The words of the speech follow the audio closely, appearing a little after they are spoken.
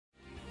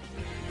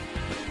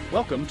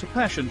Welcome to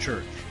Passion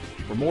Church.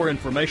 For more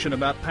information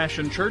about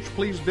Passion Church,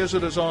 please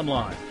visit us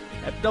online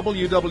at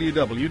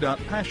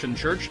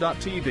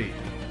www.passionchurch.tv.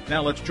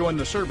 Now let's join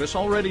the service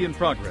already in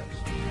progress.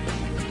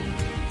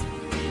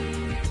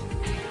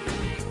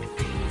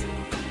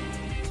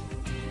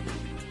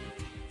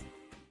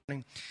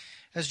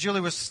 As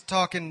Julie was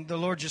talking, the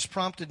Lord just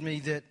prompted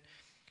me that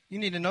you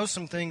need to know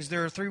some things.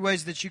 There are 3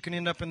 ways that you can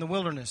end up in the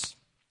wilderness.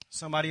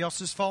 Somebody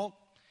else's fault,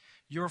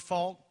 your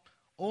fault,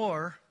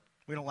 or,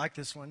 we don't like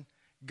this one,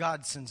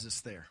 God sends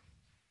us there.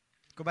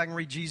 Go back and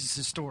read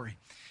Jesus' story.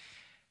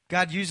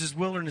 God uses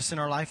wilderness in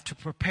our life to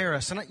prepare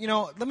us. And,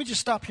 let me just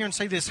stop here and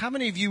say this. How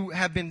many of you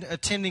have been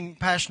attending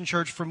Passion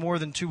Church for more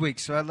than 2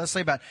 weeks? So let's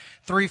say about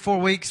 3, 4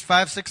 weeks,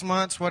 5, 6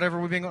 months, whatever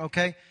we've been,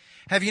 okay?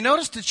 Have you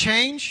noticed a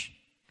change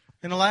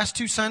in the last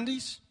 2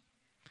 Sundays?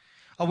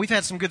 Oh, we've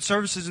had some good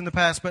services in the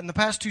past, but in the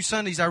past 2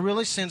 Sundays, I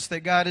really sense that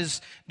God is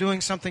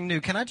doing something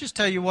new. Can I just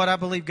tell you what I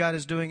believe God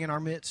is doing in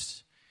our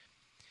midst?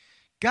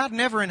 God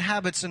never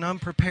inhabits an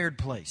unprepared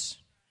place.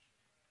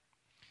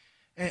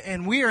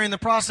 And we are in the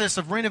process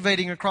of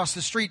renovating across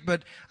the street,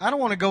 but I don't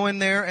want to go in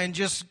there and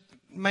just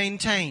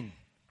maintain.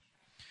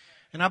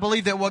 And I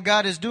believe that what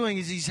God is doing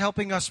is He's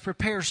helping us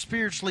prepare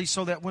spiritually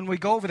so that when we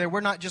go over there, we're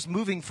not just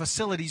moving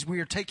facilities, we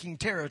are taking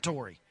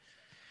territory.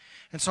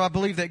 And so I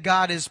believe that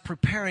God is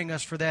preparing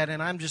us for that,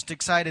 and I'm just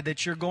excited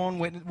that you're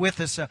going with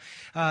us a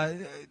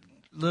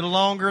little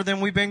longer than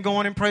we've been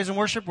going in praise and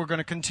worship. We're going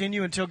to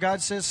continue until God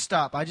says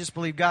stop. I just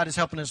believe God is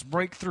helping us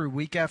break through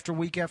week after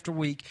week after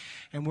week,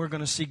 and we're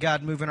going to see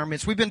God move in our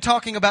midst. We've been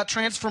talking about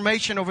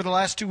transformation over the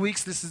last 2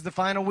 weeks. This is the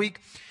final week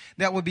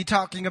that we'll be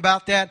talking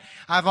about that.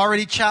 I've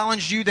already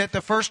challenged you that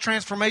the first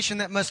transformation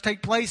that must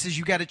take place is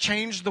you got to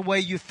change the way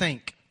you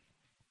think.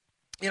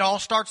 It all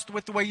starts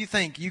with the way you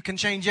think. You can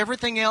change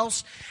everything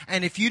else,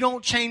 and if you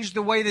don't change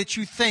the way that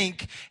you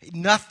think,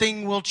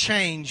 nothing will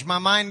change. My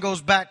mind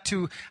goes back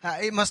to,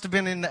 it must have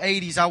been in the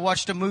 80s. I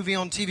watched a movie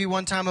on TV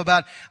one time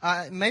about,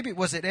 maybe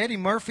was it Eddie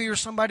Murphy or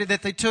somebody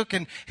that they took,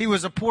 and he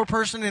was a poor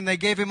person, and they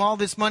gave him all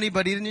this money,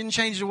 but he didn't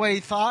change the way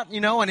he thought,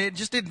 and it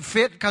just didn't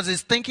fit because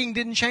his thinking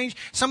didn't change.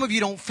 Some of you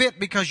don't fit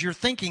because your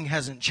thinking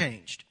hasn't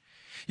changed.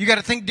 You got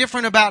to think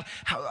different about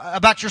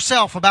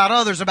yourself, about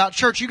others, about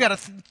church. You got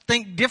to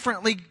think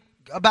differently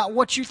about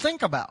what you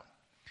think about.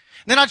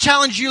 Then I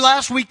challenged you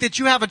last week that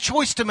you have a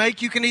choice to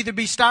make. You can either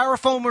be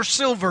styrofoam or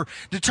silver.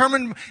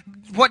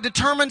 What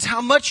determines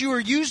how much you are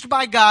used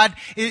by God,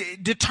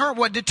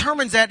 what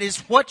determines that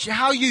is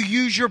how you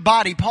use your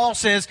body. Paul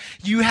says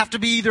you have to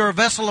be either a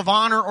vessel of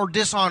honor or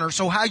dishonor.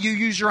 So how you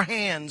use your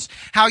hands,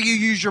 how you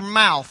use your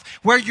mouth,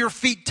 where your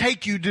feet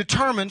take you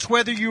determines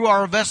whether you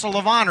are a vessel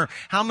of honor.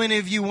 How many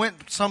of you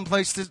went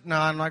someplace no,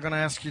 I'm not going to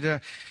ask you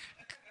to.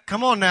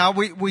 Come on now.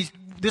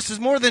 This is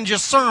more than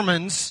just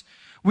sermons.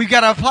 We've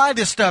got to apply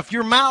this stuff.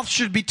 Your mouth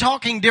should be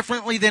talking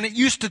differently than it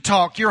used to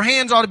talk. Your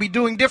hands ought to be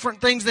doing different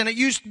things than they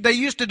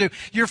used to do.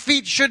 Your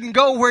feet shouldn't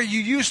go where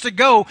you used to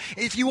go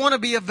if you want to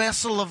be a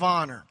vessel of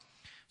honor.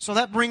 So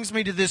that brings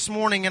me to this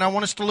morning, and I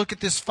want us to look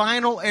at this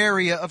final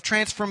area of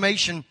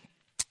transformation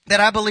that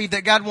I believe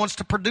that God wants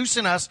to produce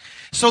in us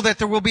so that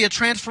there will be a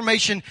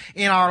transformation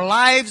in our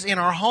lives, in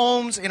our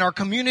homes, in our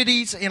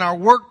communities, in our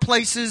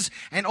workplaces,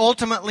 and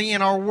ultimately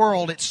in our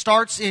world. It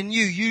starts in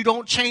you. You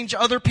don't change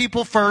other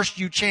people first,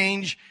 you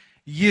change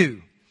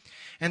you.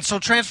 And so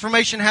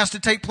transformation has to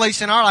take place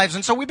in our lives.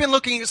 And so we've been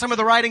looking at some of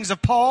the writings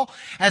of Paul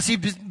as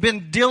he's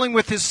been dealing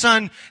with his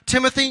son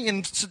Timothy.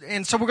 And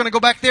so we're going to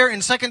go back there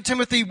in 2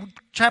 Timothy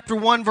chapter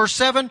 1, verse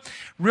 7.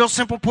 Real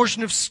simple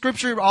portion of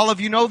Scripture. All of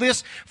you know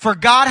this. For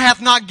God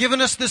hath not given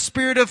us the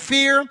spirit of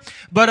fear,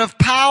 but of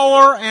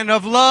power and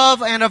of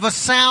love and of a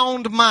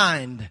sound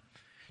mind.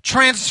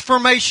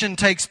 Transformation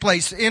takes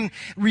place. In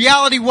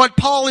reality, what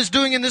Paul is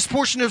doing in this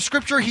portion of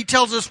Scripture, he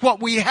tells us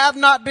what we have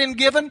not been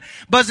given,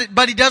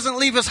 but he doesn't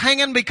leave us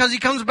hanging because he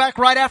comes back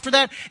right after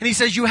that and he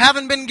says, you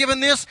haven't been given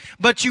this,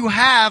 but you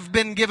have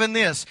been given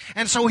this.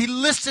 And so he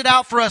lists it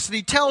out for us and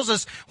he tells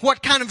us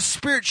what kind of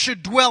spirit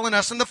should dwell in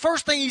us. And the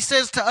first thing he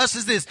says to us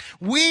is this: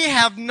 we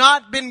have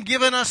not been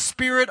given a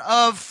spirit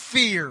of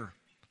fear.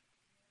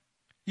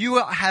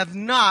 You have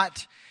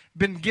not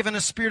been given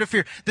a spirit of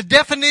fear. The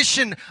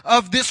definition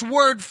of this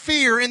word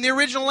fear in the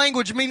original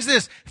language means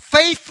this: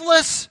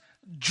 faithless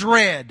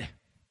dread.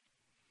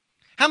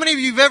 How many of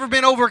you have ever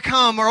been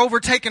overcome or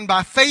overtaken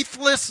by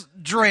faithless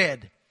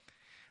dread?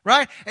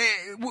 Right?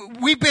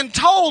 We've been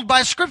told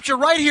by Scripture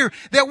right here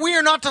that we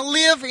are not to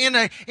live in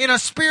a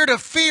spirit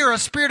of fear, a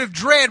spirit of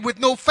dread with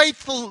no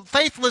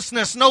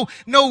faithlessness,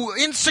 no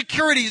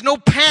insecurities, no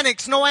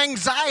panics, no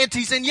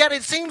anxieties. And yet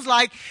it seems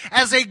like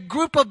as a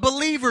group of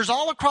believers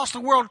all across the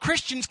world,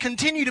 Christians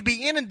continue to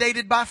be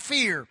inundated by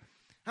fear.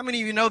 How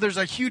many of you know there's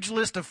a huge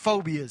list of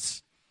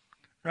phobias?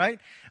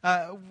 Right?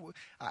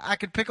 I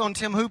could pick on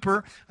Tim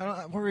Hooper.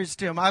 Where is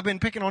Tim? I've been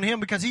picking on him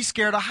because he's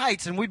scared of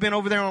heights, and we've been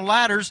over there on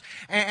ladders,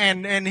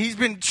 and he's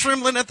been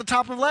trembling at the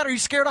top of the ladder.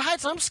 He's scared of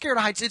heights. I'm scared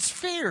of heights. It's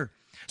fear.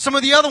 Some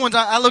of the other ones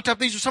I looked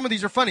up. Some of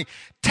these are funny.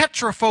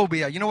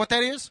 Tetraphobia. You know what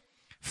that is?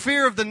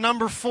 Fear of the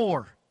number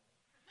 4.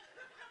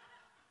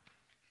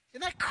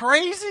 Isn't that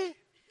crazy?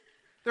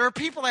 There are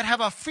people that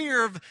have a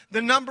fear of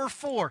the number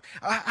 4.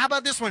 How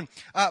about this one?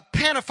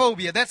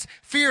 Panophobia. That's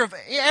fear of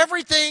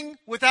everything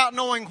without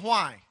knowing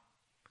why.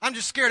 I'm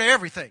just scared of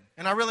everything,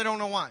 and I really don't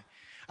know why.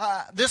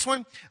 This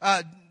one,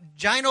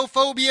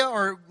 gynophobia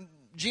or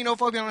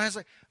genophobia, I don't know how to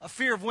say, a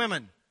fear of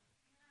women.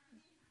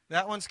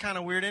 That one's kind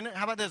of weird, isn't it?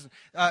 How about this?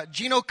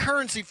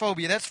 Genocurrency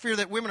phobia. That's fear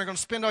that women are going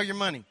to spend all your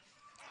money.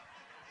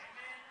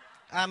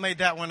 I made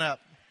that one up.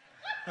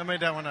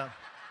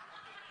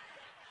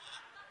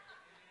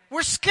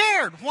 We're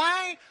scared.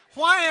 Why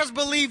as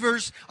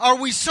believers are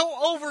we so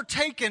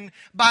overtaken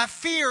by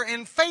fear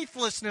and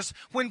faithlessness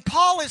when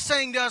Paul is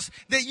saying to us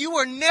that you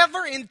are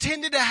never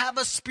intended to have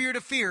a spirit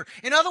of fear?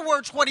 In other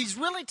words, what he's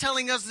really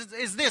telling us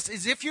is this,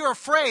 is if you're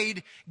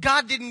afraid,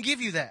 God didn't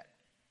give you that.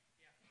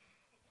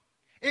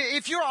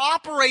 If you're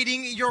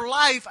operating your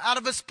life out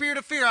of a spirit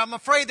of fear, I'm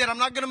afraid that I'm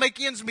not going to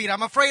make ends meet.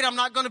 I'm afraid I'm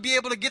not going to be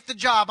able to get the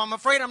job. I'm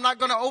afraid I'm not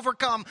going to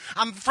overcome.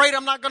 I'm afraid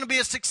I'm not going to be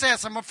a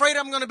success. I'm afraid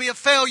I'm going to be a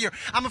failure.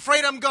 I'm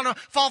afraid I'm going to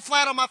fall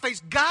flat on my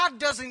face. God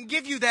doesn't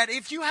give you that.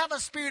 If you have a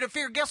spirit of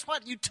fear, guess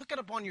what? You took it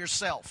upon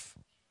yourself.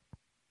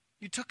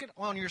 You took it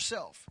on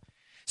yourself.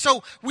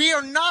 So we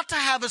are not to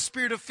have a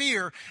spirit of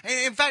fear.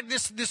 In fact,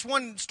 this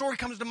one story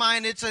comes to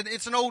mind. It's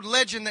an old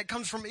legend that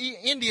comes from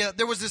India.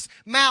 There was this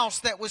mouse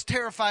that was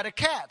terrified of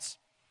cats.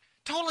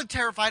 Totally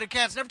terrified of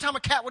cats. And every time a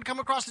cat would come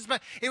across his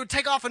path, it would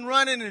take off and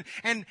run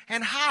and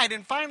hide.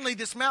 And finally,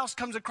 this mouse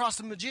comes across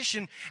the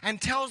magician and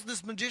tells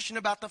this magician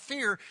about the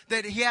fear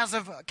that he has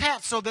of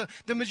cats. So the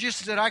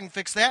magician said, I can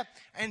fix that.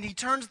 And he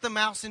turns the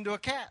mouse into a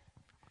cat.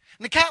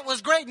 And the cat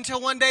was great until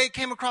one day it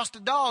came across the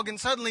dog, and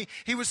suddenly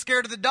he was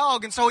scared of the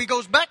dog. And so he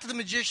goes back to the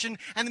magician,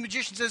 and the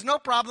magician says, no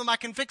problem, I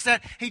can fix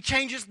that. He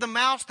changes the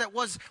mouse that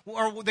was,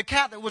 or the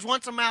cat that was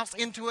once a mouse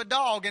into a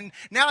dog. And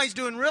now he's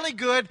doing really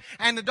good,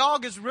 and the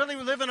dog is really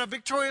living a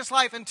victorious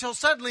life until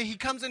suddenly he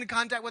comes into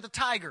contact with a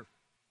tiger.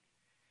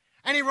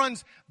 And he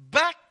runs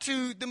back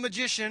to the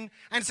magician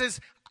and says,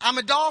 I'm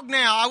a dog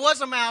now. I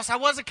was a mouse. I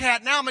was a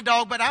cat. Now I'm a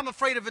dog, but I'm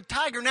afraid of a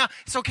tiger now.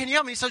 So can you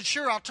help me? He said,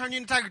 sure, I'll turn you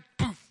into a tiger.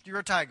 Poof, you're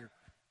a tiger.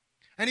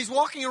 And he's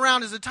walking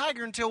around as a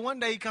tiger until one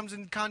day he comes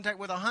in contact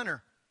with a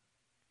hunter.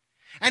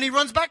 And he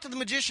runs back to the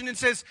magician and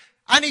says,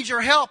 I need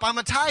your help. I'm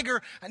a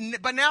tiger,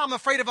 but now I'm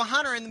afraid of a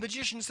hunter. And the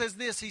magician says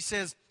this. He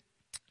says,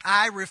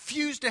 I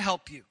refuse to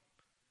help you.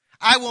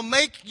 I will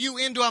make you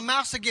into a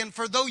mouse again,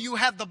 for though you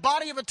have the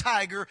body of a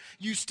tiger,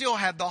 you still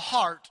have the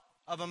heart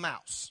of a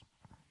mouse.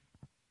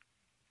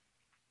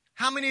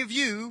 How many of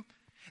you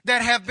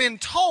that have been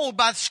told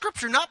by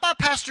Scripture, not by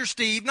Pastor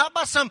Steve, not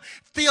by some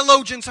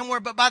theologian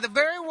somewhere, but by the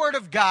very Word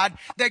of God,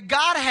 that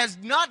God has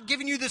not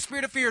given you the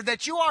spirit of fear,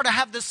 that you are to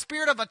have the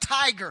spirit of a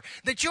tiger,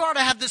 that you are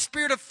to have the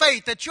spirit of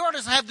faith, that you are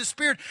to have the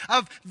spirit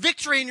of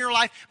victory in your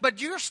life,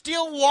 but you're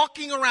still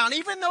walking around.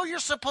 Even though you're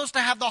supposed to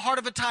have the heart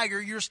of a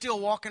tiger, you're still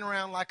walking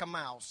around like a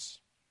mouse.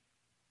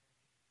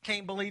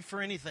 Can't believe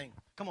for anything.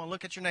 Come on,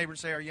 look at your neighbor and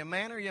say, are you a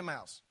man or are you a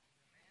mouse?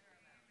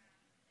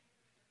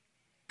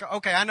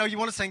 Okay, I know you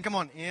want to sing. Come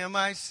on.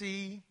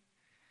 M-I-C-K-E-Y.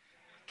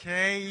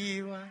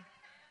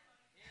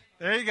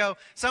 There you go.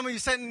 Some of you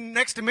sitting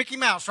next to Mickey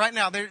Mouse right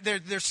now.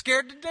 They're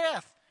scared to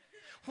death.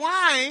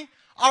 Why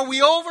are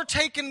we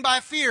overtaken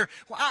by fear?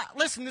 Well,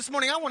 listen, this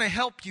morning I want to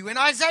help you. In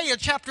Isaiah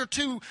chapter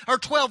 2 or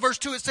 12 verse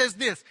 2 it says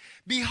this.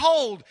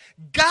 Behold,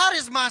 God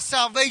is my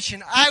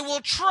salvation. I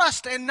will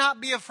trust and not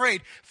be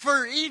afraid.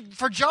 For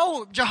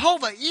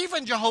Jehovah,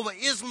 even Jehovah,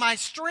 is my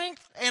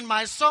strength and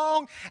my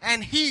song,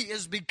 and He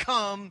is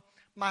become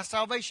my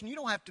salvation. You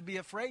don't have to be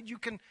afraid. You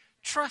can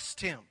trust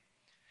Him.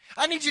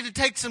 I need you to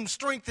take some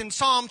strength in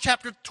Psalm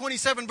chapter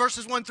 27,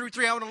 verses 1 through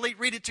 3. I want to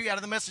read it to you out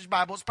of the Message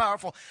Bible. It's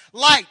powerful.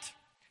 Light,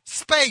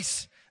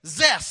 space,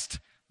 zest,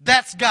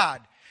 that's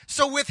God.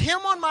 So with Him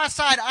on my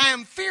side, I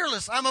am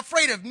fearless. I'm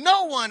afraid of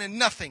no one and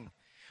nothing.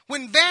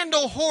 When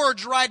vandal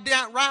hordes ride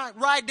down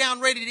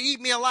ready to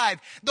eat me alive,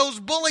 those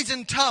bullies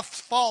and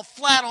toughs fall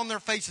flat on their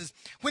faces.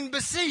 When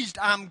besieged,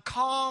 I'm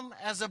calm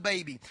as a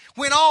baby.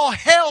 When all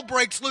hell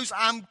breaks loose,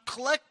 I'm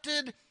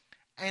collected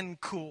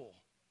and cool.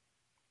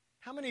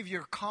 How many of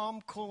you are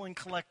calm, cool, and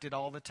collected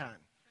all the time?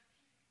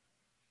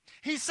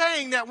 He's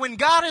saying that when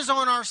God is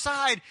on our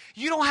side,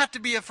 you don't have to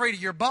be afraid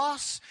of your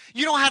boss.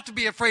 You don't have to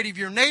be afraid of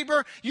your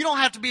neighbor. You don't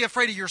have to be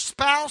afraid of your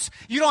spouse.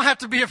 You don't have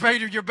to be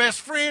afraid of your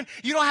best friend.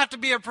 You don't have to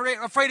be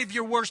afraid of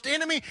your worst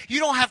enemy. You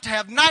don't have to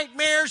have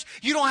nightmares.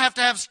 You don't have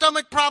to have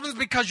stomach problems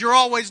because you're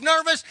always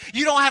nervous.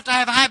 You don't have to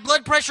have high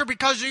blood pressure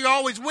because you're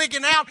always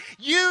wigging out.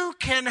 You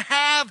can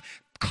have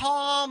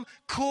calm,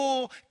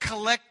 cool,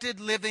 collected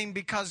living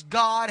because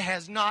God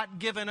has not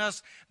given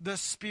us the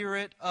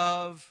spirit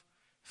of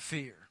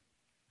fear.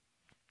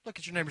 Look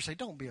at your neighbor and say,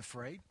 don't be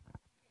afraid.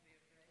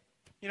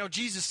 You know,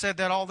 Jesus said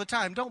that all the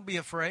time. Don't be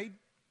afraid.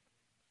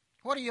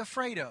 What are you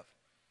afraid of?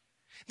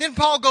 Then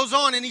Paul goes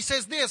on and he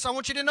says this. I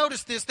want you to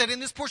notice this, that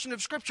in this portion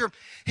of Scripture,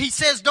 he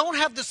says don't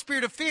have the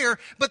spirit of fear,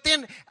 but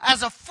then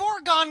as a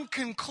foregone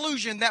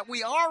conclusion that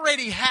we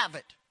already have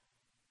it.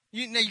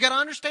 You got to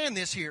understand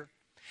this here.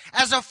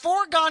 as a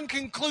foregone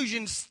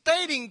conclusion,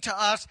 stating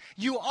to us,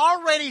 you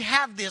already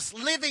have this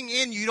living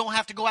in you. You don't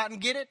have to go out and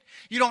get it.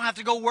 You don't have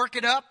to go work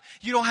it up.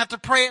 You don't have to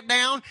pray it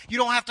down. You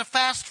don't have to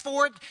fast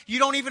for it. You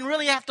don't even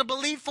really have to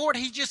believe for it.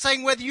 He's just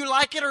saying whether you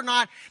like it or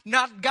not,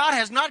 God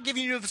has not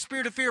given you the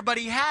spirit of fear, but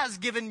He has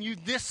given you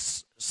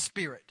this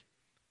spirit.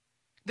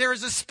 There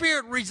is a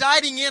spirit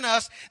residing in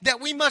us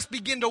that we must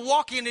begin to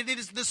walk in. It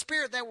is the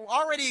spirit that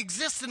already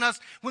exists in us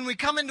when we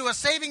come into a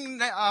saving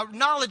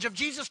knowledge of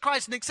Jesus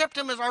Christ and accept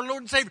Him as our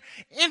Lord and Savior.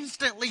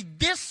 Instantly,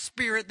 this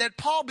spirit that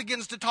Paul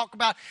begins to talk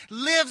about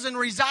lives and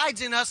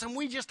resides in us, and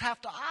we just have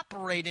to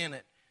operate in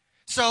it.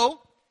 So,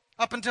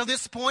 up until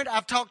this point,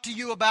 I've talked to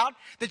you about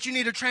that you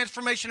need a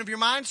transformation of your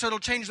mind so it'll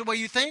change the way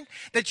you think,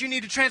 that you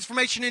need a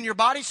transformation in your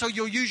body so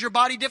you'll use your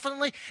body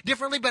differently.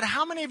 But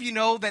how many of you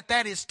know that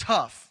that is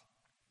tough?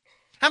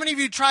 How many of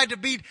you tried to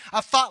beat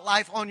a thought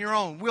life on your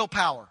own?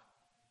 Willpower.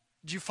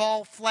 Did you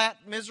fall flat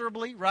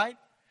miserably, right?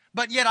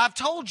 But yet I've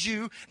told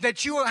you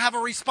that you have a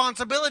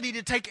responsibility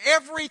to take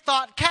every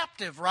thought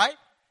captive, right?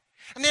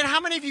 And then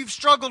how many of you have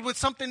struggled with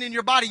something in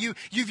your body?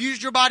 You've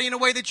used your body in a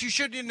way that you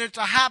shouldn't, and it's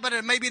a habit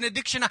and maybe an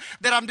addiction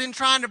that I've been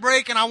trying to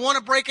break, and I want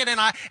to break it, and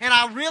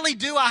I really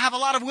do. I have a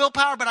lot of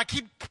willpower, but I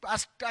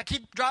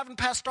keep driving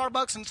past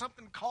Starbucks and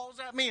something calls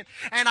at me,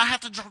 and I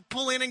have to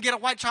pull in and get a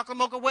white chocolate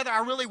mocha whether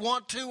I really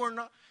want to or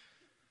not.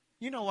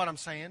 You know what I'm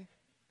saying.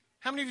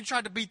 How many of you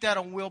tried to beat that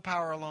on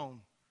willpower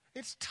alone?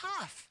 It's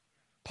tough.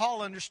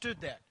 Paul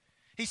understood that.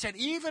 He said,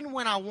 even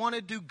when I want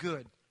to do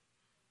good,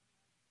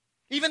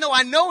 even though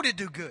I know to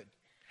do good,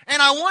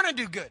 and I want to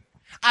do good,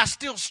 I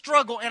still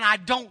struggle and I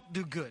don't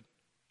do good.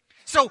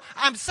 So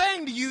I'm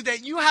saying to you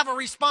that you have a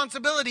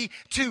responsibility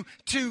to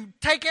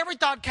take every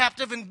thought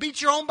captive and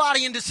beat your own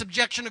body into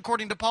subjection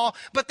according to Paul.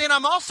 But then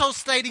I'm also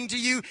stating to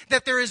you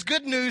that there is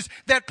good news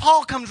that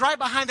Paul comes right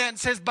behind that and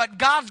says, but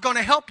God's going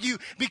to help you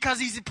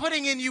because He's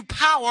putting in you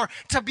power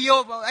to be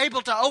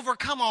able to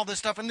overcome all this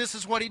stuff. And this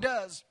is what He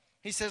does.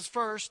 He says,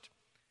 first,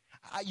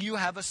 you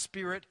have a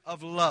spirit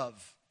of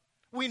love.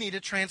 We need a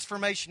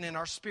transformation in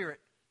our spirit.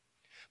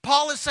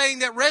 Paul is saying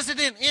that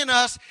resident in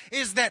us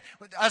is that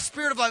a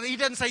spirit of love. He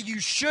doesn't say you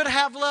should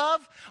have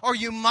love or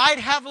you might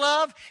have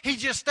love. He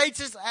just states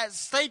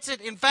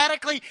it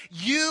emphatically.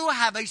 You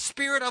have a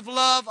spirit of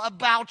love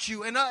about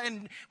you.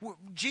 And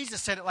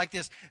Jesus said it like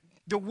this.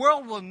 The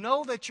world will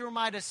know that you're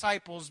my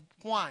disciples.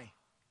 Why?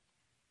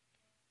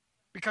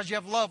 Because you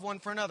have love one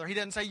for another. He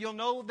doesn't say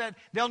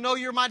they'll know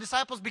you're my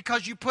disciples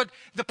because you put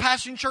the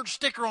Passion Church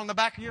sticker on the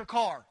back of your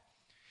car.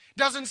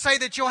 Doesn't say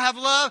that you'll have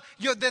love,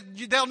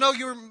 they'll know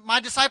you're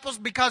my disciples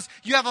because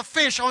you have a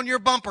fish on your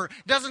bumper.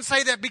 Doesn't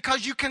say that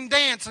because you can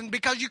dance and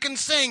because you can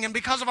sing and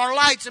because of our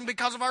lights and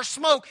because of our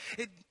smoke.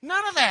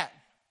 None of that.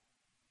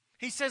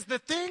 He says the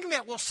thing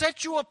that will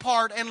set you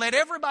apart and let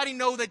everybody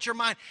know that you're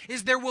mine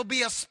is there will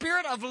be a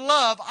spirit of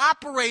love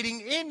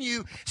operating in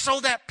you so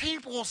that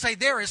people will say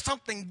there is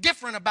something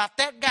different about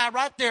that guy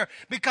right there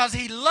because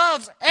he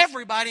loves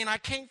everybody and I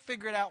can't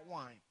figure it out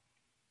why.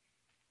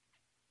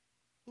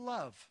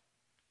 Love.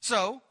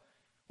 So,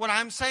 what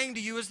I'm saying to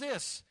you is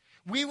this.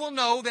 We will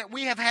know that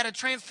we have had a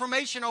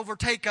transformation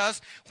overtake us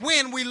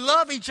when we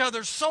love each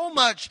other so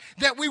much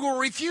that we will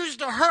refuse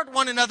to hurt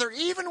one another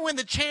even when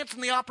the chance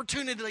and the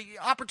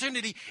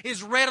opportunity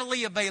is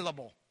readily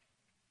available.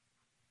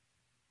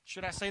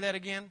 Should I say that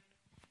again?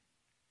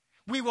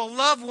 We will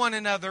love one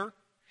another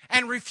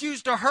and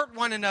refuse to hurt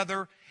one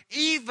another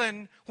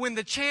even when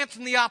the chance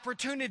and the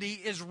opportunity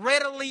is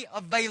readily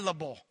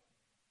available.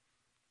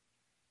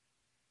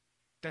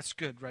 That's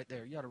good right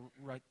there. You ought to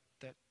write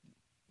that.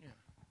 Yeah.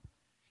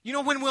 You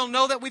know when we'll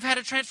know that we've had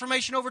a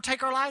transformation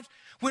overtake our lives?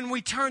 When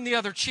we turn the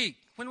other cheek.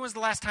 When was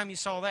the last time you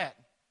saw that?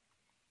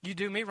 You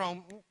do me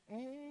wrong.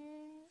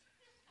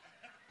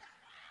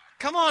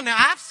 Come on now.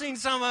 I've seen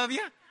some of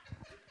you.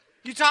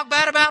 You talk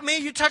bad about me.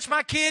 You touch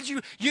my kids.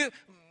 You.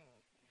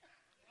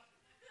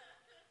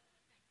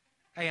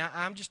 Hey,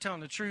 I'm just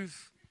telling the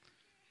truth.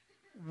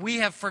 We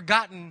have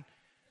forgotten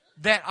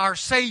that our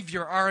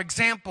Savior, our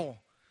example,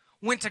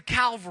 went to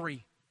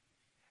Calvary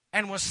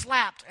and was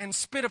slapped and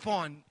spit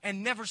upon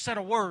and never said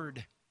a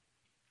word.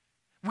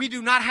 We do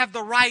not have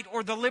the right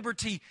or the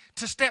liberty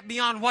to step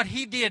beyond what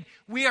He did.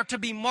 We are to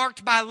be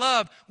marked by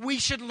love. We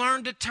should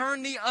learn to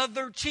turn the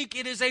other cheek.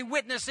 It is a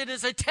witness. It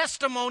is a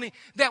testimony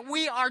that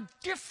we are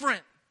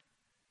different.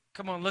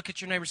 Come on, look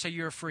at your neighbor and say,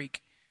 you're a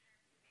freak.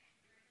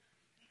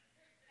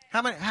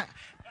 I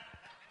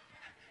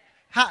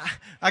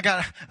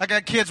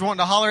got kids wanting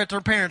to holler at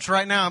their parents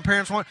right now, and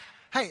parents want.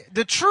 Hey,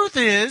 the truth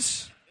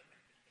is,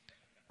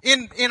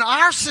 in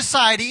our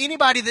society,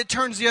 anybody that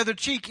turns the other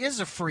cheek is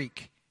a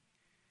freak.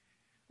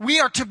 We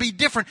are to be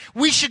different.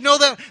 We should know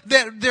that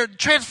the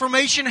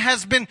transformation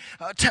has been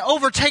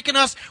overtaken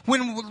us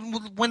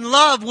when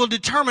love will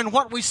determine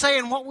what we say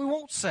and what we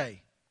won't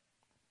say.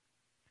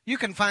 You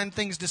can find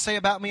things to say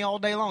about me all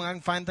day long. I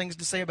can find things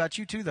to say about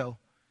you too, though.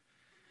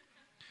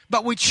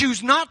 But we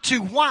choose not to.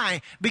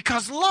 Why?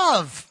 Because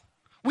love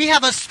We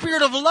have a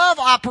spirit of love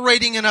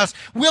operating in us.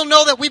 We'll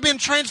know that we've been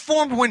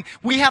transformed when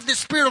we have this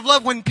spirit of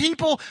love. When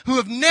people who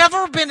have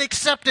never been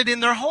accepted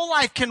in their whole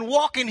life can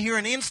walk in here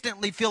and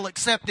instantly feel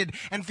accepted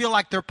and feel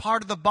like they're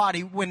part of the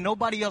body when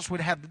nobody else would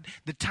have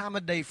the time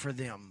of day for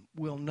them,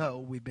 we'll know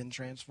we've been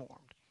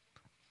transformed.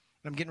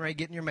 I'm getting ready to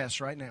get in your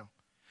mess right now.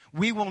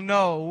 We will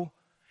know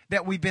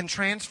that we've been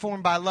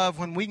transformed by love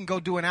when we can go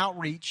do an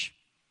outreach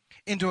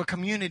into a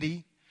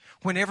community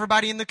when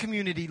everybody in the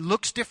community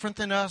looks different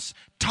than us,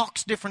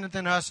 talks different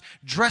than us,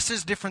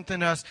 dresses different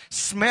than us,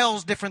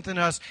 smells different than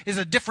us, is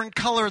a different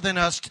color than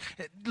us,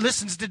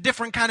 listens to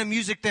different kind of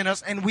music than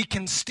us, and we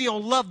can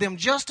still love them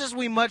just as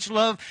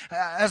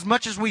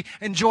much as we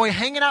enjoy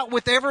hanging out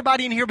with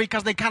everybody in here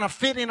because they kind of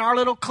fit in our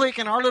little clique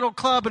and our little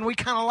club and we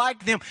kind of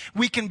like them.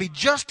 We can be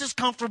just as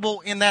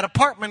comfortable in that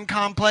apartment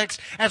complex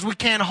as we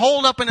can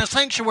hold up in a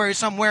sanctuary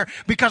somewhere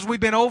because we've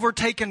been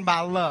overtaken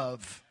by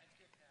love.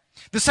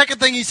 The second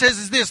thing he says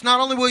is this: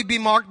 not only will you be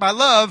marked by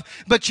love,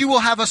 but you will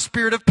have a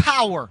spirit of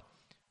power.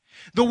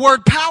 The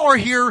word power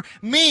here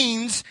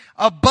means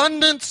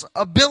abundance,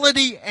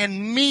 ability,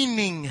 and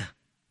meaning.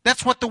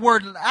 That's what the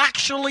word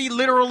actually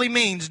literally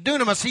means.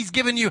 Dunamis, he's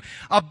given you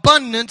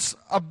abundance,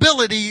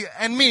 ability,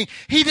 and meaning.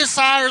 He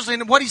desires,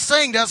 and what he's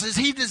saying to us is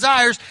he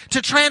desires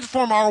to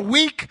transform our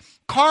weak,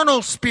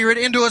 carnal spirit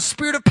into a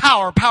spirit of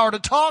power. Power to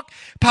talk,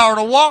 power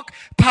to walk,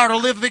 power to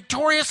live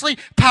victoriously,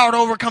 power to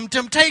overcome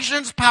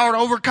temptations, power to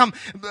overcome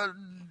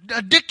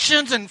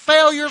addictions and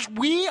failures.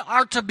 We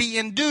are to be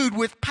endued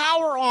with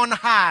power on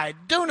high.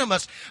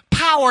 Dunamis,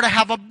 power to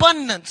have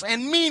abundance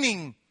and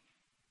meaning.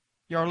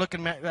 You are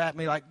looking at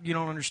me like you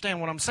don't understand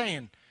what I'm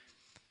saying.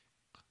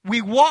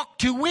 We walk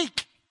too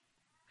weak.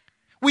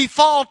 We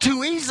fall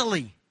too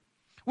easily.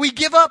 We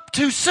give up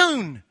too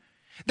soon.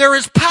 There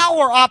is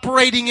power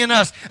operating in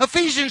us.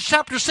 Ephesians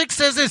chapter 6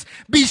 says this: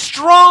 be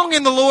strong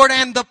in the Lord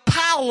and the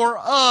power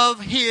of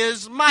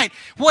His might.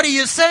 What he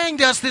is saying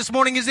to us this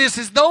morning is this: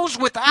 is those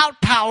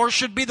without power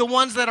should be the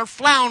ones that are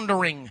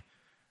floundering,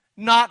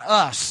 not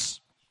us.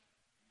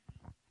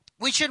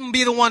 We shouldn't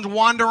be the ones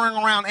wandering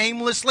around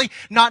aimlessly,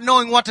 not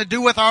knowing what to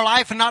do with our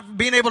life and not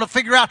being able to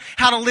figure out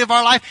how to live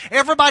our life.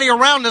 Everybody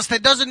around us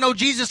that doesn't know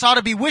Jesus ought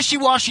to be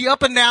wishy-washy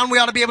up and down. We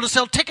ought to be able to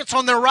sell tickets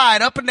on their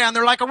ride up and down.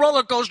 They're like a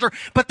roller coaster.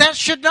 But that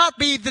should not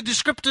be the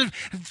descriptive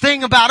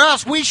thing about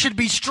us. We should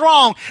be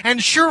strong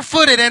and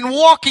sure-footed and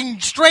walking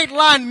straight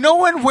line,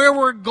 knowing where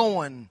we're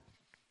going.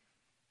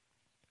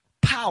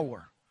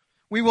 Power.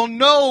 We will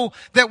know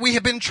that we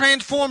have been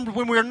transformed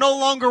when we are no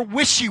longer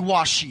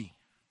wishy-washy.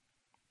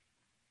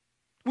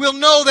 We'll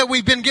know that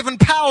we've been given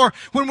power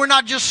when we're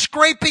not just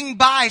scraping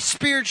by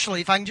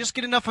spiritually. If I can just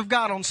get enough of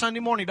God on Sunday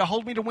morning to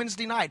hold me to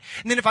Wednesday night,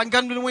 and then if I can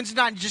come to Wednesday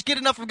night and just get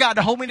enough of God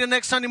to hold me to the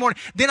next Sunday morning,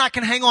 then I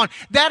can hang on.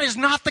 That is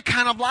not the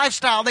kind of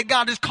lifestyle that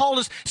God has called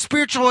us,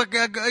 spiritual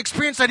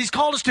experience that He's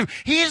called us to.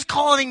 He is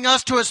calling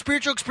us to a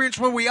spiritual experience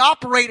where we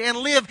operate and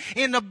live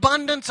in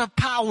abundance of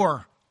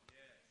power.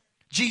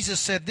 Jesus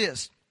said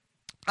this: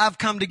 I've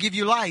come to give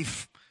you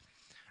life,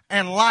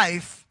 and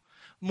life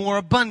more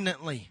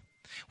abundantly.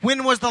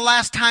 When was the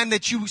last time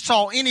that you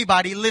saw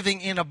anybody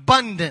living in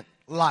abundant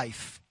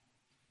life?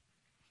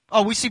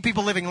 Oh, we see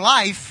people living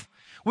life.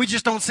 We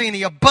just don't see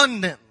any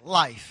abundant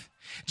life.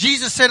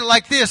 Jesus said it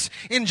like this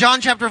in John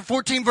chapter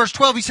 14 verse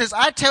 12. He says,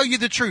 I tell you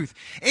the truth.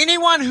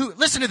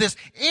 Listen to this,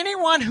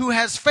 anyone who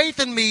has faith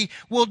in me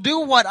will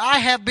do what I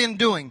have been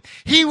doing.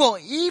 He will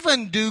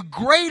even do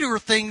greater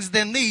things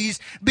than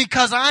these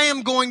because I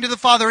am going to the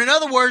Father. In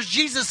other words,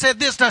 Jesus said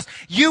this to us: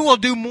 you will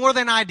do more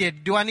than I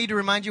did. Do I need to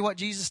remind you what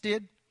Jesus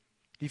did?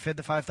 He fed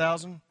the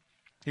 5,000.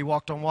 He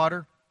walked on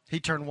water. He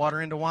turned water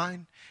into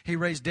wine. He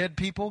raised dead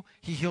people.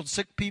 He healed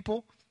sick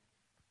people.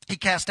 He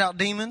cast out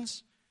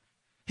demons.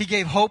 He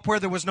gave hope where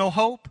there was no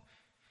hope.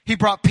 He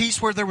brought peace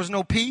where there was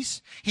no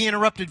peace. He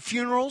interrupted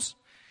funerals.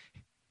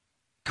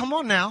 Come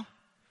on now.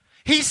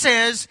 He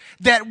says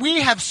that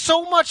we have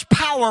so much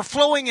power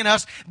flowing in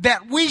us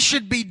that we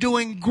should be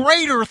doing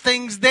greater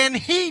things than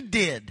He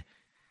did.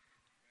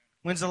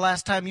 When's the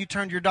last time you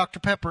turned your Dr.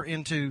 Pepper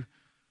into...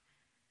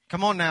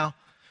 Come on now.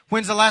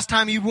 When's the last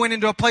time you went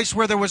into a place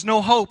where there was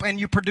no hope and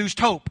you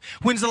produced hope?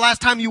 When's the last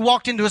time you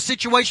walked into a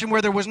situation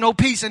where there was no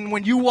peace and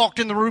when you walked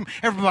in the room,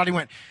 everybody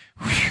went,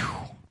 whew.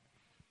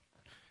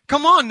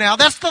 Come on now.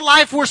 That's the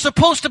life we're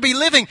supposed to be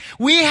living.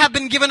 We have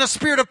been given a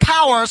spirit of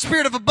power, a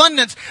spirit of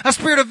abundance, a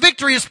spirit of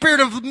victory, a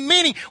spirit of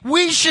meaning.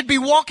 We should be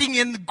walking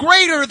in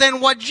greater than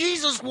what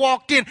Jesus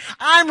walked in.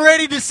 I'm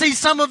ready to see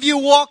some of you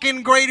walk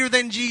in greater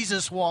than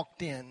Jesus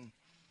walked in.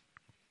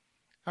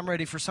 I'm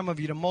ready for some of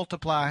you to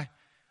multiply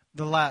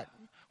the lack.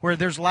 Where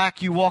there's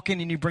lack, you walk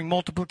in and you bring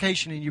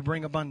multiplication and you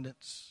bring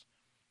abundance.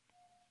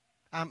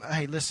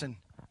 Hey,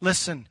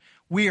 listen.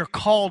 We are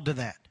called to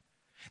that.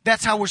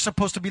 That's how we're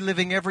supposed to be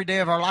living every day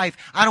of our life.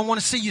 I don't want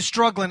to see you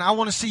struggling. I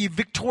want to see you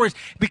victorious.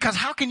 Because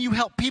how can you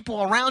help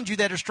people around you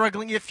that are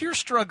struggling if you're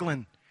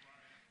struggling?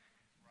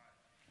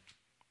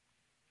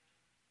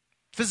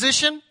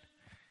 Physician,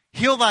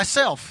 heal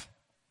thyself.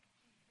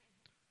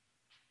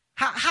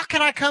 How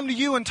can I come to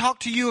you and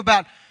talk to you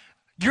about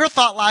your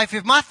thought life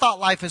if my thought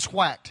life is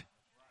whacked?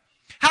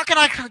 How can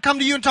I come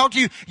to you and talk to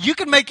you? You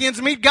can make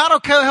ends meet. God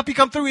will help you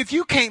come through if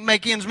you can't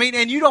make ends meet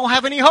and you don't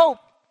have any hope.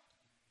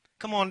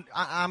 Come on,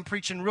 I'm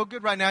preaching real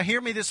good right now.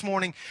 Hear me this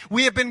morning.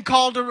 We have been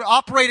called to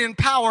operate in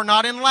power,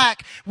 not in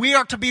lack. We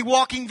are to be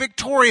walking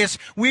victorious.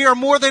 We are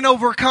more than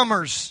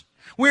overcomers.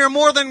 We are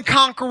more than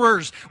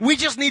conquerors. We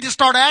just need to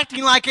start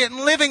acting like it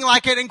and living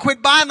like it and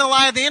quit buying the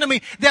lie of the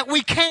enemy that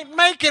we can't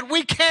make it.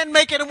 We can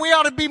make it, and we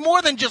ought to be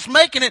more than just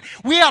making it.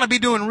 We ought to be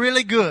doing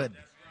really good.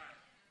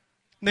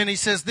 Then he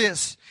says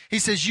this. He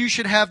says you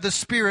should have the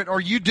Spirit, or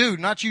you do,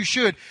 not you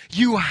should.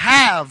 You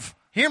have,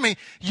 hear me,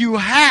 you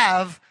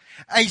have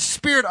a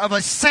spirit of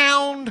a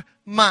sound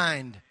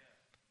mind.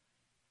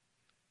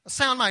 A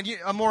sound mind.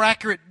 A more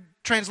accurate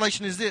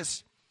translation is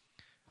this.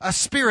 A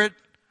spirit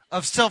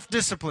of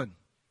self-discipline.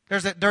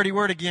 There's that dirty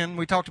word again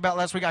we talked about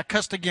last week. I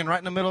cussed again right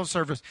in the middle of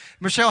service.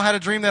 Michelle had a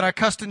dream that I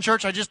cussed in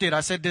church. I just did.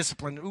 I said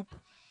discipline. Oop.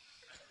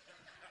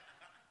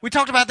 We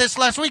talked about this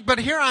last week, but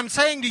here I'm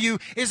saying to you,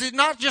 is it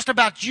not just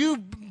about you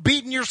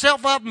beating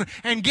yourself up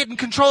and getting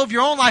control of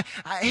your own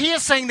life? He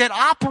is saying that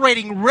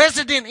operating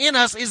resident in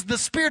us is the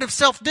spirit of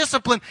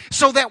self-discipline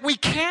so that we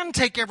can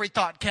take every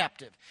thought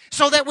captive,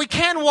 so that we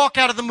can walk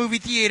out of the movie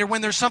theater when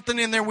there's something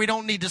in there we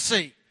don't need to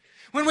see.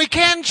 When we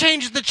can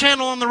change the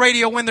channel on the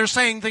radio when they're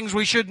saying things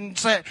we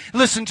shouldn't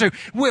listen to.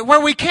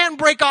 Where we can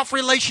break off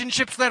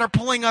relationships that are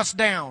pulling us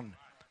down.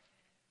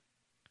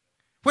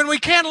 When we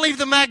can leave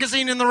the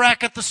magazine in the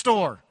rack at the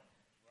store.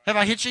 Have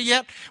I hit you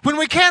yet? When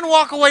we can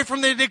walk away from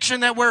the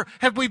addiction that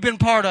we've been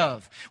part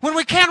of. When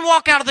we can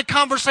walk out of the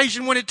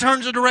conversation when it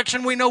turns a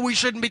direction we know we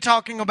shouldn't be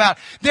talking about.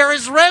 There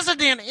is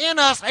resident in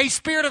us a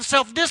spirit of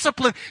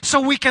self-discipline so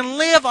we can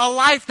live a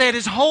life that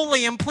is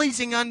holy and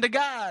pleasing unto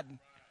God.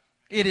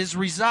 It is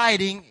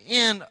residing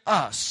in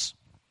us.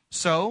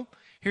 So,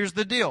 here's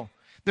the deal.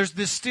 There's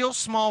this still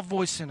small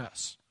voice in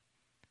us.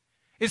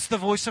 It's the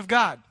voice of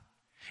God.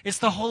 It's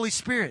the Holy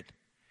Spirit.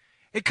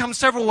 It comes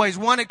several ways.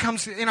 One, it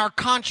comes in our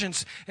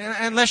conscience.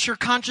 Unless your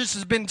conscience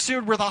has been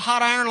seared with a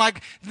hot iron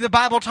like the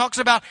Bible talks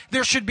about,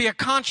 there should be a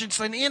conscience,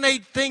 an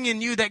innate thing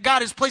in you that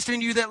God has placed in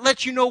you that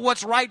lets you know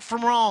what's right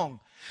from wrong.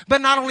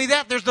 But not only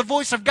that, there's the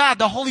voice of God,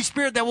 the Holy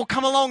Spirit that will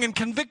come along and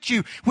convict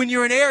you when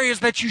you're in areas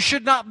that you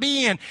should not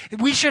be in.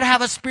 We should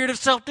have a spirit of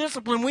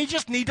self-discipline. We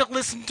just need to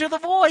listen to the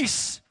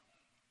voice.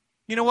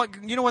 You know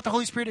what the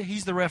Holy Spirit is?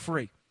 He's the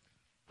referee.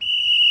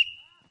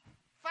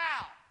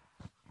 Foul.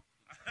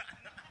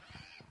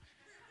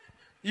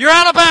 You're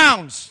out of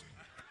bounds.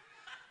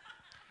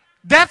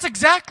 That's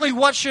exactly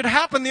what should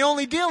happen. The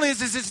only deal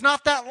is it's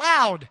not that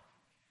loud.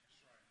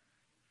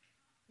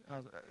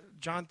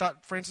 John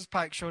thought Francis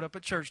Pike showed up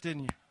at church,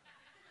 didn't you?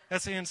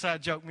 That's the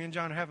inside joke. Me and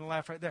John are having a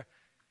laugh right there.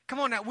 Come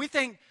on now. We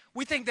think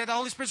that the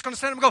Holy Spirit's going to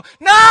stand up and go,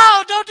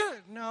 no, don't do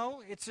it.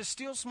 No, it's a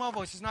still small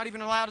voice. It's not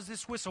even as loud as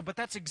this whistle. But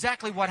that's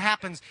exactly what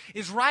happens.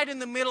 Is right in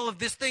the middle of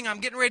this thing I'm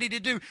getting ready to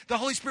do, the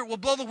Holy Spirit will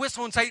blow the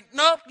whistle and say,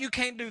 nope, you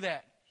can't do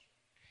that.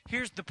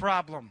 Here's the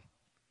problem.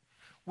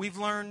 We've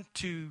learned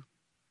to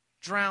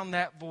drown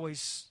that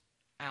voice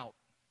out.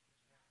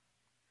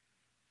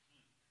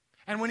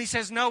 And when he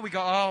says no, we go,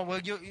 oh, well,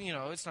 you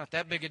know, it's not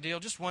that big a deal.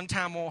 Just one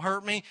time won't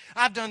hurt me.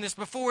 I've done this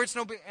before. It's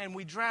no big. And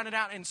we drown it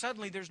out, and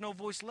suddenly there's no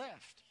voice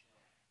left.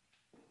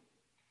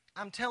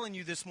 I'm telling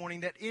you this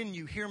morning that in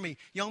you, hear me,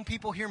 young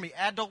people hear me,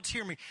 adults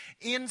hear me,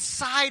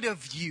 inside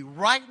of you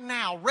right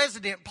now,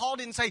 resident, Paul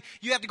didn't say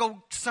you have to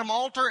go to some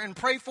altar and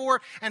pray for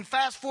it and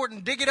fast for it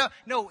and dig it up.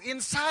 No,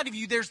 inside of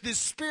you there's this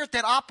spirit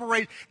that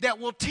operates that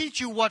will teach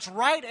you what's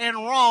right and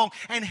wrong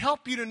and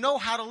help you to know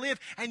how to live,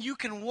 and you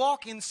can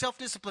walk in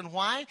self-discipline.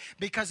 Why?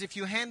 Because if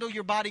you handle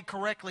your body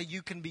correctly,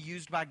 you can be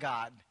used by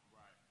God.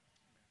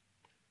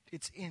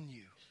 It's in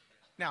you.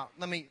 Now,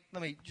 let me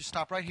just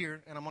stop right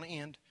here, and I'm going to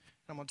end.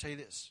 I'm going to tell you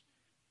this.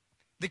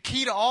 The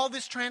key to all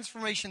this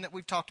transformation that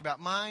we've talked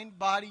about, mind,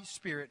 body,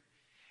 spirit,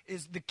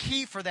 is the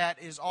key for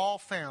that is all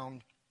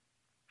found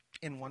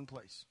in one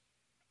place.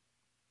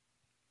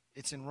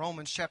 It's in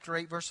Romans chapter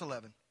 8, verse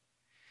 11.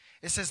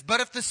 It says, but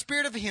if the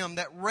spirit of him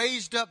that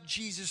raised up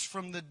Jesus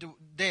from the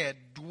dead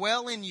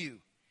dwell in you,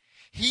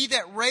 he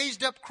that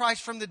raised up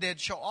Christ from the dead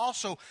shall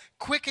also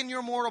quicken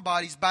your mortal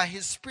bodies by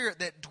his spirit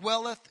that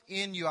dwelleth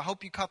in you. I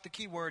hope you caught the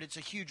key word. It's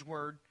a huge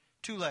word,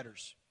 2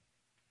 letters.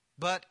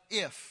 But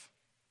if.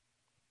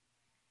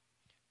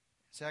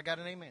 Say, I got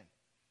an amen.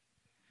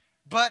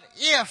 But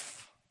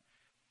if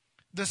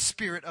the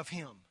spirit of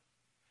him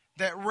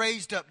that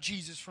raised up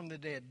Jesus from the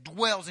dead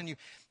dwells in you.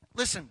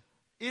 Listen,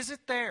 is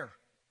it there?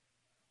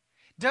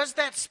 Does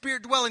that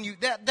spirit dwell in you?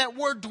 That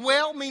word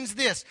dwell means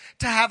this,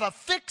 to have a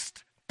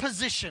fixed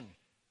position.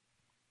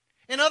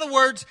 In other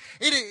words,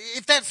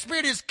 if that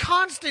spirit is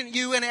constant in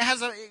you and it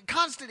has a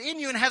constant in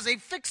you and has a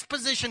fixed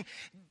position,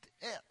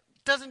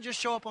 doesn't just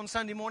show up on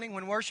Sunday morning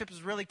when worship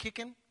is really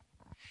kicking.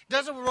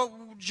 Doesn't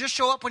just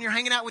show up when you're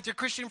hanging out with your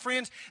Christian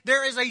friends.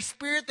 There is a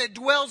spirit that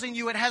dwells in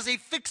you. It has a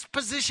fixed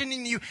position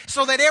in you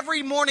so that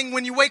every morning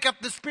when you wake up,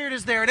 the Spirit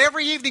is there. And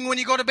every evening when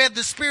you go to bed,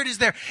 the Spirit is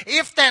there.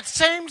 If that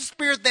same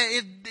Spirit,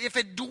 if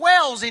it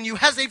dwells in you,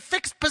 has a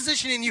fixed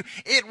position in you,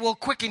 it will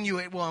quicken you.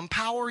 It will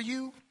empower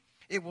you.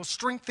 It will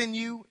strengthen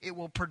you. It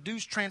will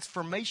produce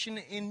transformation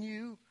in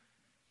you.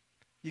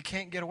 You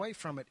can't get away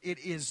from it. It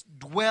is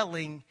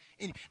dwelling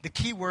in. The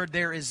key word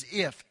there is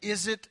if.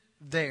 Is it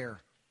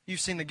there? You've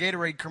seen the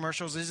Gatorade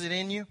commercials. Is it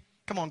in you?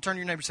 Come on, turn to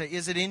your neighbor and say,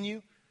 is it in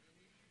you?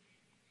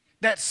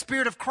 That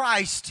Spirit of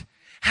Christ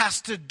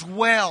has to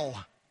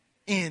dwell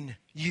in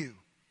you.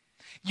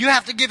 You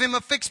have to give Him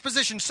a fixed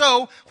position.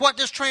 So, what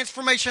does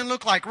transformation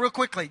look like? Real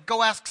quickly,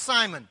 go ask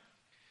Simon.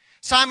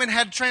 Simon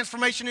had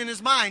transformation in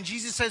his mind.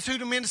 Jesus says, who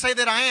do men say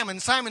that I am?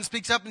 And Simon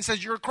speaks up and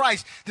says, you're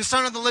Christ, the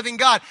Son of the living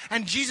God.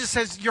 And Jesus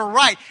says, you're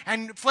right.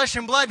 And flesh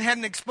and blood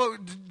hadn't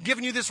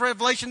given you this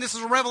revelation. This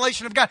is a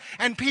revelation of God.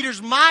 And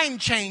Peter's mind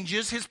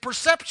changes. His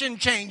perception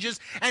changes.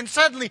 And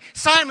suddenly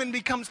Simon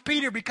becomes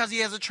Peter because he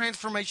has a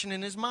transformation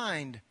in his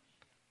mind.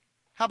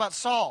 How about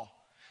Saul?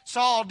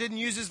 Saul didn't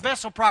use his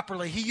vessel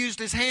properly. He used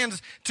his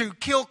hands to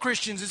kill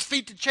Christians, his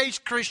feet to chase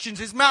Christians,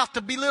 his mouth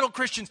to belittle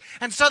Christians.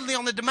 And suddenly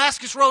on the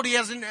Damascus Road, he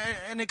has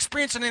an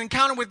experience and an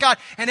encounter with God.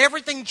 And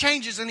everything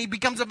changes and he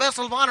becomes a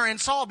vessel of honor. And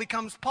Saul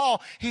becomes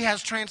Paul. He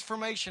has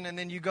transformation. And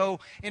then you go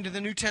into the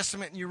New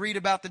Testament and you read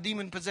about the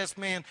demon-possessed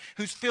man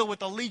who's filled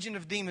with a legion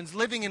of demons,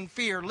 living in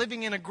fear,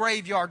 living in a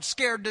graveyard,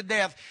 scared to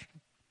death,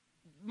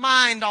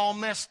 mind all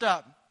messed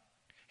up.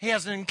 He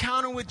has an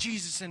encounter with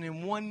Jesus, and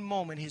in one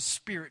moment, his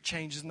spirit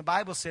changes. And the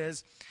Bible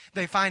says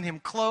they find him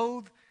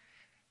clothed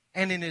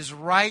and in his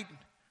right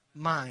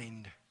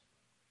mind.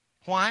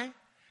 Why?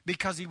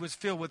 Because he was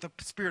filled with a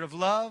spirit of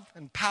love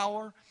and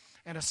power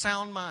and a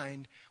sound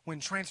mind when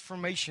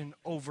transformation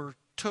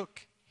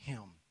overtook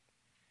him.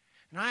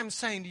 And I am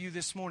saying to you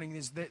this morning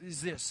is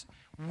this.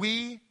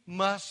 We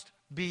must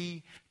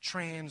be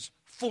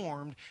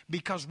transformed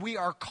because we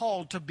are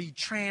called to be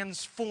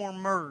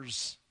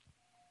transformers.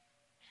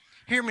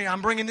 Hear me,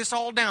 I'm bringing this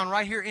all down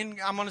right here.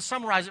 I'm going to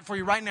summarize it for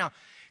you right now.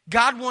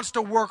 God wants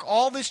to work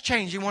all this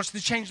change. He wants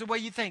to change the way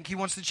you think. He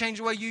wants to change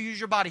the way you use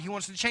your body. He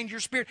wants to change your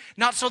spirit,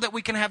 not so that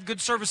we can have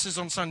good services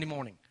on Sunday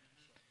morning.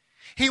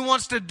 He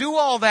wants to do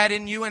all that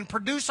in you and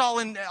produce all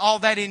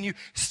that in you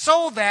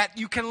so that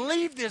you can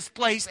leave this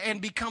place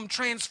and become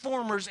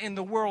transformers in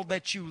the world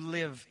that you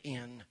live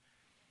in.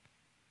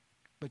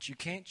 But you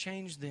can't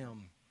change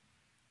them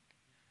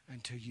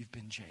until you've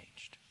been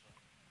changed.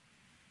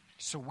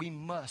 So we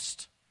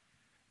must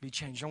be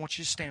changed. I want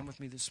you to stand with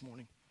me this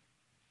morning.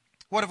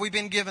 What have we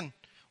been given?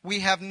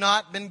 We have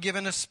not been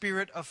given a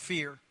spirit of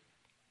fear.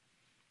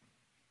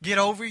 Get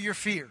over your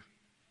fear.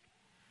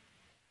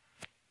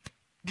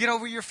 Get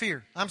over your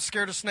fear. I'm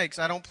scared of snakes.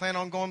 I don't plan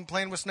on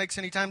playing with snakes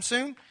anytime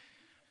soon.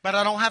 But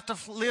I don't have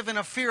to live in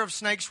a fear of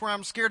snakes where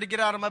I'm scared to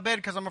get out of my bed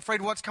because I'm afraid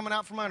of what's coming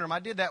out from under them.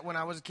 I did that when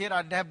I was a kid.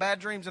 I'd have bad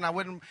dreams and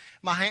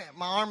my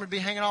arm would be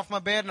hanging off my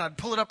bed and I'd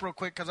pull it up real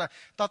quick because I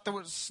thought there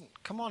was,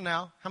 come on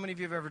now. How many of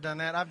you have ever done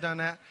that? I've done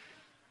that.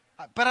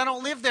 But I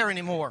don't live there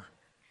anymore.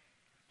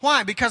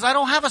 Why? Because I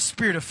don't have a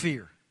spirit of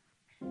fear.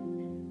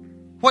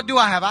 What do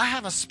I have? I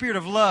have a spirit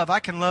of love. I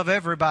can love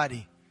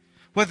everybody.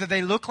 Whether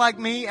they look like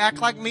me, act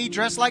like me,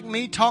 dress like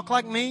me, talk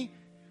like me,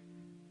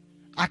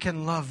 I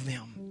can love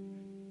them.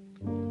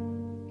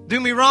 Do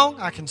me wrong,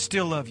 I can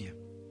still love you.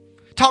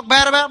 Talk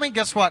bad about me,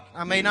 guess what?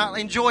 I may not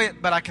enjoy it,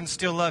 but I can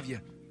still love you.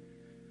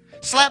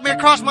 Slap me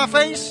across my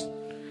face,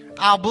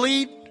 I'll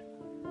bleed,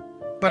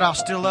 but I'll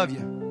still love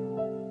you.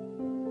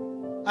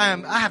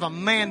 I have a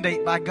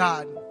mandate by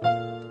God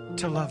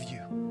to love you.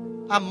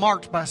 I'm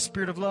marked by a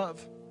spirit of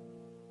love.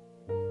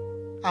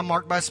 I'm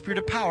marked by a spirit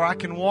of power. I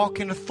can walk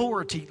in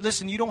authority.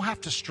 Listen, you don't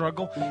have to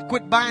struggle.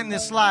 Quit buying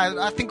this lie.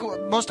 I think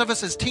most of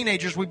us as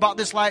teenagers, we bought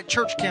this lie at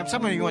church camp.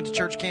 Some of you went to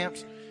church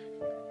camps.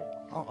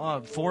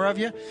 4 of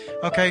you?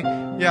 Okay,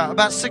 yeah,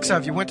 about 6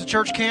 of you went to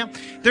church camp.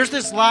 There's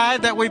this lie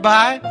that we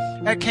buy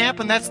at camp,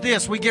 and that's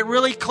this. We get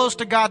really close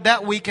to God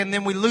that week, and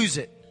then we lose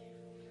it.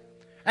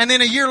 And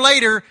then a year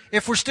later,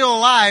 if we're still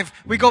alive,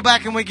 we go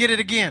back and we get it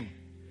again.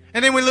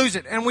 And then we lose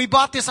it. And we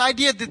bought this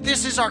idea that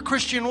this is our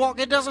Christian walk.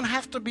 It doesn't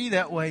have to be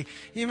that way.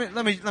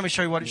 Let me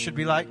show you what it should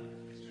be like.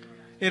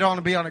 It ought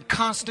to be on a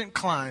constant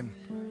climb.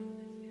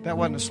 That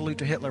wasn't a salute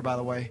to Hitler, by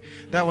the way.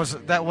 That was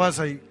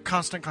a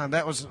constant climb.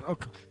 That was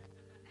okay.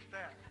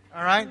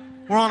 All right?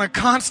 We're on a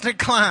constant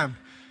climb.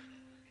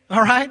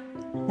 All right?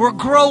 We're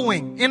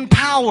growing in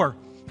power.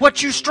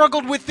 What you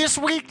struggled with this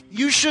week,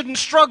 you shouldn't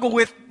struggle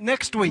with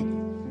next week.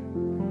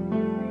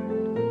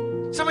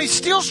 Somebody's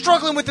still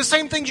struggling with the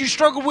same things you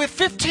struggled with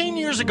 15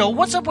 years ago.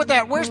 What's up with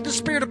that? Where's the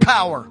spirit of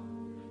power?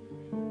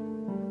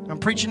 I'm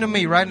preaching to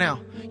me right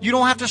now. You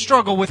don't have to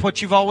struggle with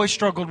what you've always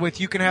struggled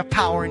with. You can have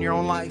power in your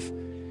own life.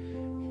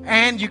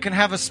 And you can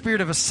have a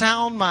spirit of a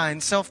sound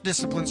mind,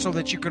 self-discipline, so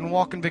that you can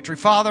walk in victory.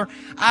 Father,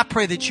 I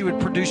pray that you would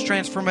produce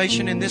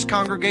transformation in this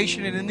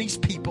congregation and in these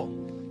people.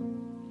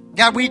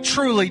 God, we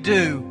truly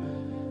do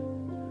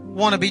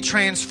want to be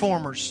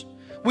transformers.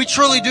 We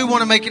truly do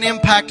want to make an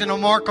impact and a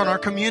mark on our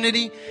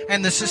community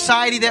and the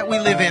society that we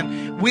live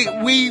in.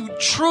 We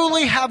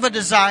truly have a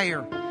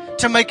desire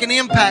to make an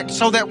impact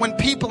so that when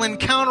people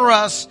encounter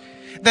us,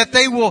 that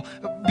they will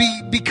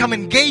become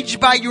engaged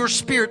by your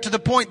Spirit to the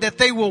point that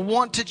they will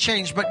want to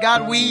change. But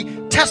God, we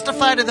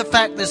testify to the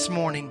fact this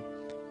morning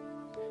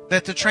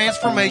that the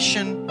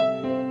transformation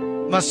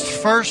must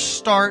first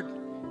start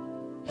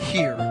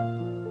here.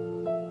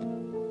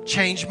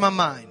 Change my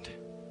mind.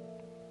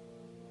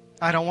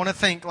 I don't want to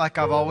think like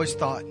I've always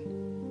thought.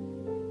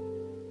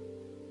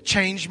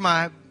 Change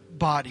my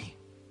body.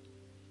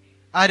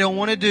 I don't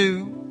want to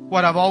do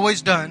what I've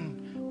always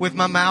done with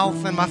my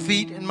mouth and my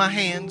feet and my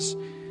hands.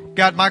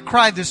 God, my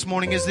cry this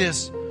morning is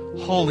this: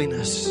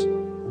 holiness.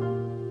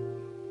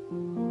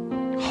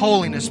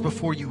 Holiness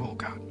before you, oh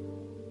God.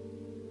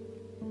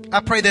 I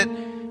pray that,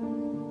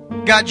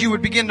 God, you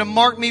would begin to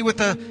mark me with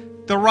the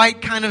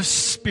right kind of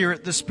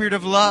spirit, the spirit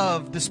of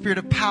love, the spirit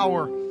of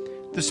power,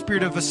 the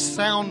spirit of a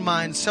sound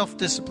mind,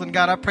 self-discipline.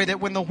 God, I pray that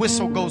when the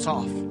whistle goes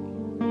off,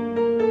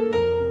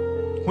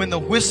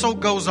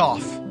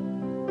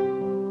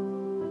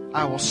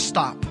 I will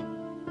stop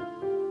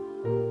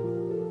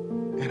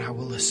and I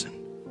will listen.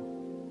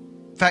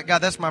 In fact,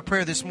 God, that's my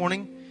prayer this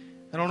morning.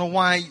 I don't know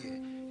why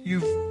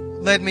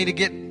you've led me to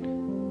get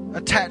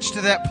attached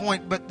to that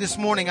point, but this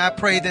morning I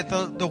pray that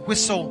the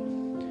whistle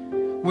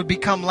would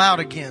become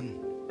loud again.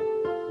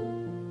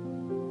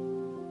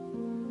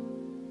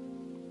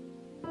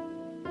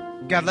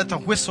 God, let the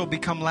whistle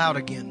become loud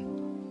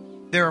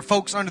again. There are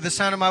folks under the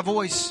sound of my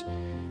voice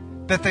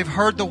that they've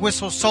heard the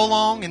whistle so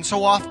long and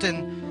so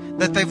often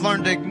that they've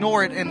learned to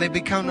ignore it and they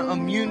become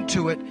immune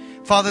to it.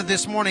 Father,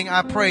 this morning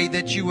I pray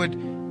that you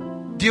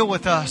would deal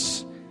with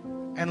us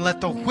and let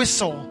the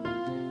whistle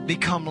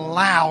become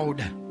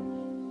loud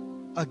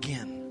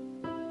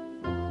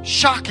again.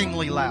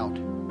 Shockingly loud.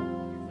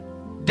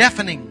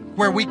 Deafening,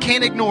 where we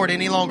can't ignore it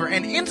any longer.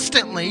 And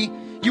instantly,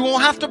 you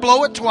won't have to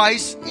blow it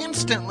twice.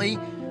 Instantly,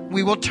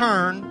 we will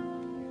turn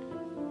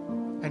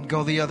and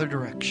go the other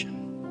direction.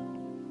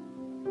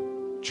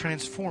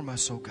 Transform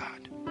us, oh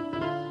God.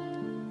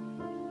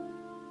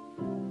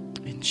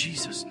 In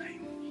Jesus'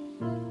 name.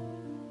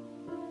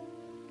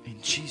 In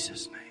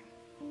Jesus' name.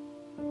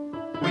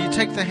 Will you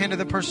take the hand of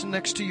the person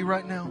next to you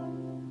right now?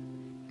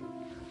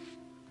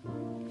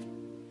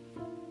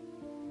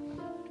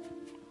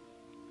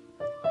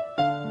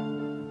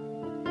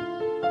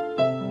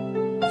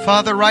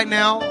 Father, right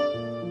now,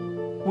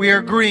 we are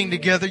agreeing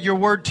together. Your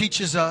word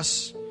teaches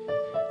us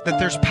that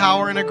there's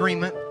power in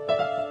agreement.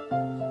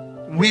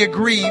 We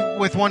agree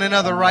with one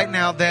another right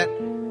now that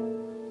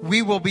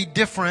we will be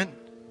different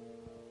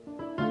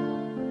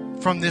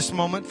from this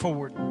moment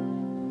forward.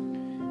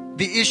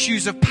 The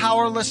issues of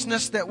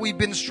powerlessness that we've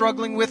been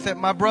struggling with, that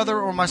my brother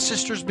or my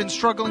sister's been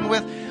struggling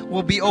with,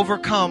 will be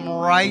overcome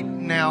right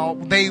now.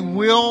 They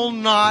will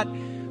not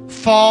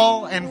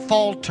fall and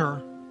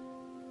falter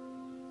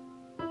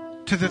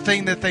to the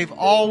thing that they've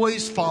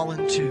always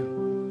fallen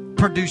to.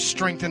 Produce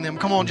strength in them.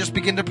 Come on, just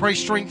begin to pray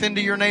strength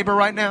into your neighbor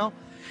right now.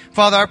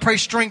 Father, I pray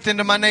strength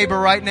into my neighbor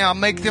right now.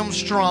 Make them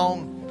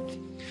strong.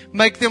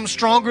 Make them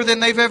stronger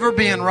than they've ever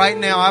been right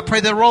now. I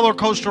pray the roller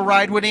coaster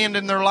ride would end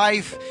in their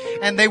life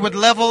and they would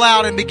level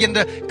out and begin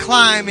to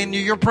climb into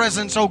your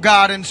presence, oh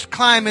God, and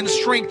climb in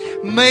strength.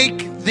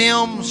 Make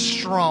them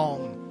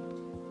strong.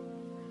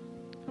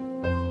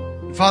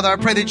 Father, I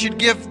pray that you'd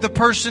give the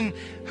person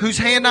whose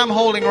hand I'm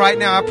holding right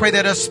now, I pray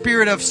that a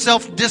spirit of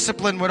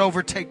self-discipline would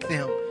overtake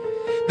them.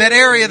 That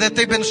area that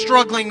they've been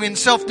struggling in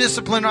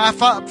self-discipline,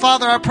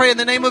 Father, I pray in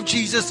the name of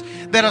Jesus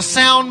that a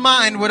sound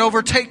mind would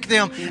overtake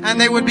them and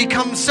they would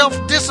become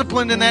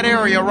self-disciplined in that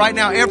area right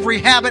now. Every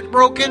habit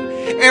broken,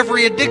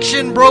 every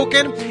addiction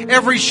broken,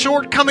 every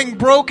shortcoming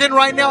broken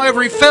right now,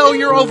 every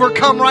failure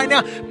overcome right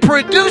now.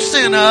 Produce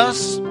in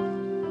us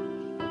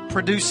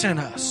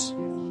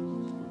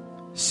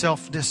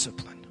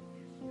self-discipline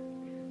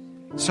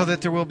so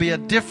that there will be a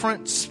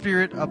different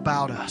spirit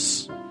about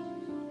us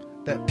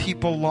that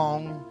people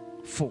long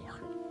for.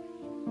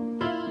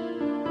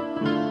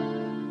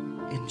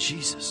 In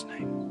Jesus'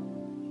 name.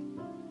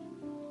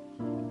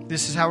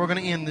 This is how we're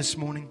going to end this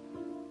morning.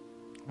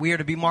 We are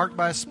to be marked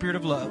by a spirit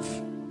of love.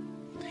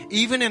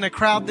 Even in a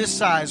crowd this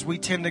size, we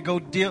tend to go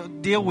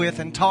deal with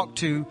and talk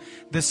to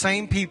the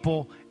same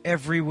people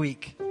every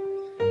week.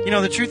 You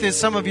know, the truth is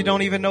some of you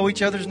don't even know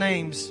each other's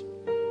names.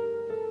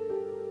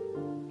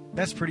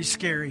 That's pretty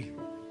scary.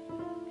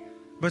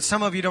 But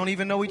some of you don't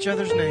even know each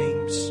other's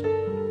names.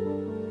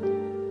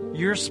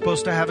 You're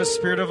supposed to have a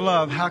spirit of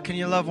love. How can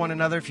you love one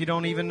another if you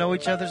don't even know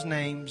each other's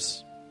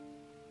names?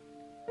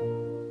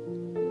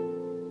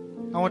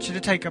 I want you to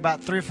take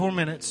about 3 or 4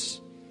 minutes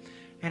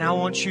and I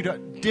want you to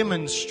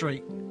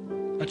demonstrate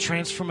a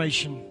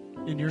transformation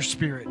in your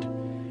spirit.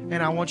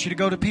 And I want you to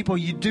go to people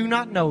you do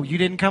not know. You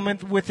didn't come in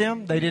with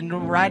them. They didn't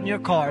ride in your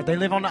car. They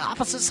live on the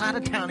opposite side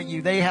of town of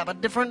you. They have a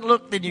different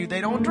look than you.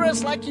 They don't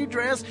dress like you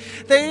dress.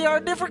 They are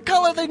a different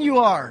color than you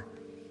are.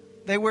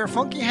 They wear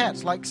funky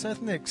hats like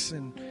Seth Nix.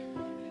 And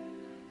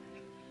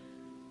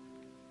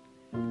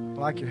I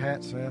like your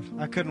hat, Seth.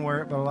 I couldn't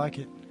wear it, but I like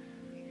it.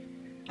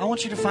 I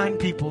want you to find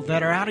people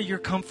that are out of your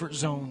comfort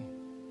zone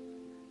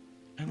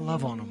and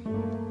love on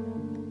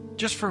them.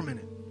 Just for a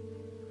minute.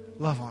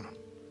 Love on them.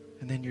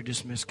 And then you're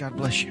dismissed. God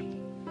bless you.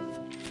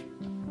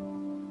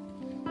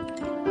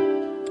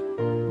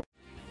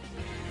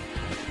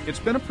 It's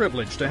been a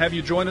privilege to have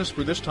you join us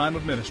for this time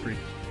of ministry.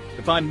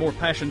 To find more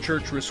Passion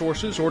Church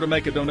resources or to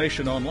make a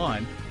donation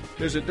online,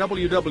 visit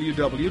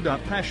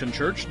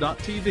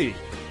www.passionchurch.tv.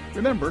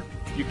 Remember,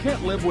 you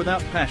can't live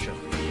without passion.